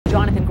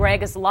Jonathan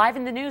Gregg is live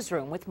in the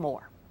newsroom with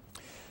more.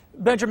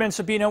 Benjamin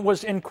Sabina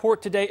was in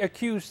court today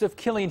accused of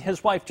killing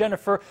his wife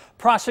Jennifer.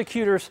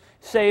 Prosecutors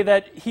say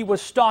that he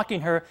was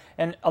stalking her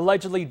and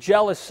allegedly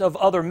jealous of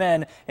other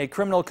men. A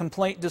criminal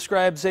complaint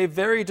describes a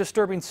very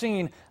disturbing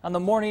scene on the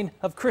morning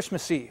of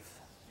Christmas Eve.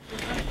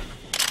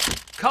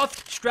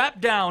 Cuffed,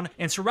 strapped down,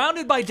 and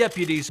surrounded by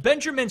deputies,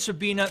 Benjamin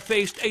Sabina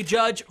faced a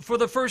judge for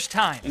the first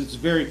time. It's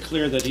very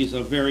clear that he's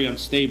a very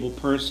unstable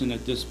person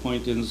at this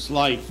point in his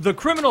life. The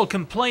criminal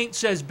complaint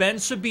says Ben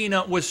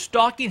Sabina was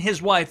stalking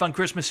his wife on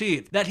Christmas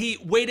Eve, that he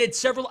waited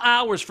several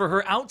hours for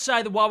her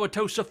outside the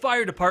Wauwatosa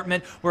Fire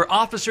Department, where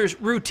officers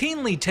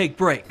routinely take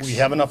breaks. We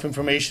have enough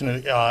information,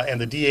 and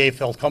the DA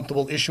felt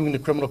comfortable issuing the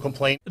criminal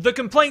complaint. The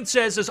complaint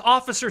says as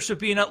Officer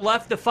Sabina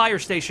left the fire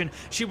station,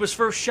 she was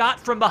first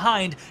shot from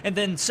behind and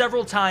then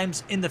several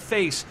times in the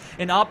face.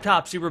 An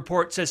autopsy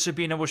report says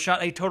Sabina was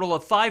shot a total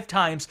of 5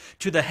 times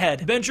to the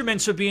head. Benjamin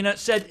Sabina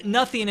said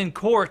nothing in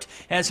court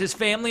as his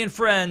family and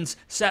friends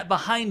sat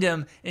behind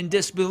him in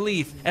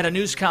disbelief. At a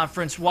news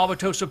conference,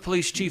 Wauwatosa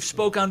Police Chief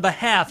spoke on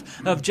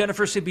behalf of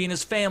Jennifer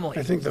Sabina's family.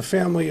 I think the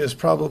family is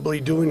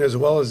probably doing as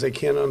well as they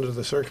can under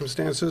the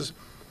circumstances.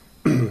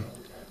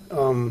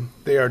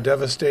 They are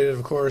devastated,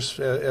 of course,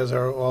 as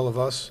are all of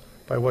us,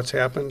 by what's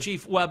happened.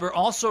 Chief Weber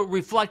also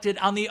reflected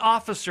on the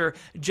officer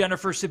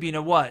Jennifer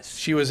Sabina was.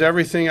 She was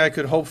everything I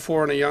could hope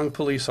for in a young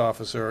police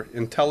officer: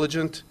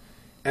 intelligent,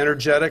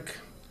 energetic,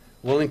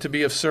 willing to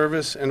be of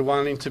service, and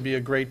wanting to be a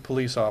great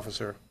police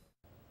officer.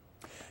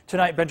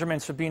 Tonight, Benjamin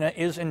Sabina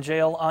is in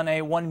jail on a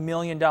 $1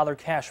 million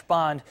cash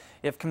bond.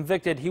 If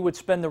convicted, he would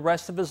spend the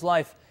rest of his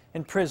life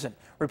in prison.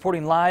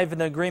 Reporting live in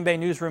the Green Bay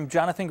newsroom,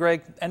 Jonathan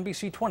Gregg,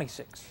 NBC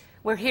 26.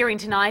 We're hearing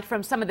tonight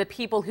from some of the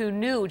people who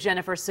knew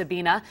Jennifer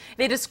Sabina.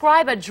 They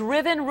describe a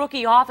driven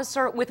rookie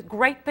officer with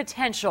great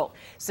potential.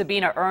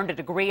 Sabina earned a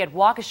degree at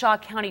Waukesha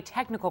County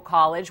Technical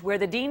College, where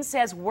the dean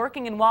says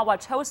working in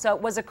Wauwatosa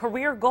was a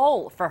career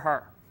goal for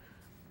her.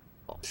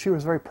 She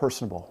was very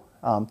personable.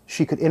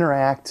 She could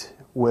interact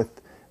with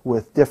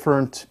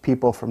different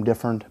people from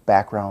different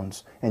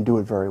backgrounds and do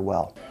it very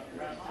well.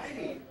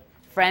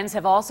 Friends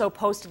have also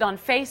posted on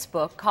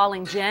Facebook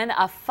calling Jen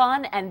a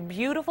fun and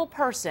beautiful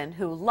person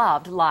who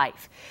loved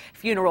life.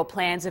 Funeral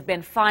plans have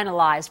been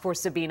finalized for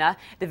Sabina.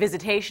 The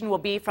visitation will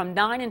be from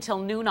 9 until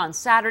noon on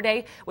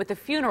Saturday, with the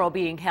funeral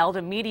being held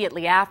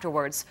immediately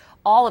afterwards.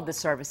 All of the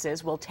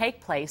services will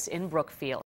take place in Brookfield.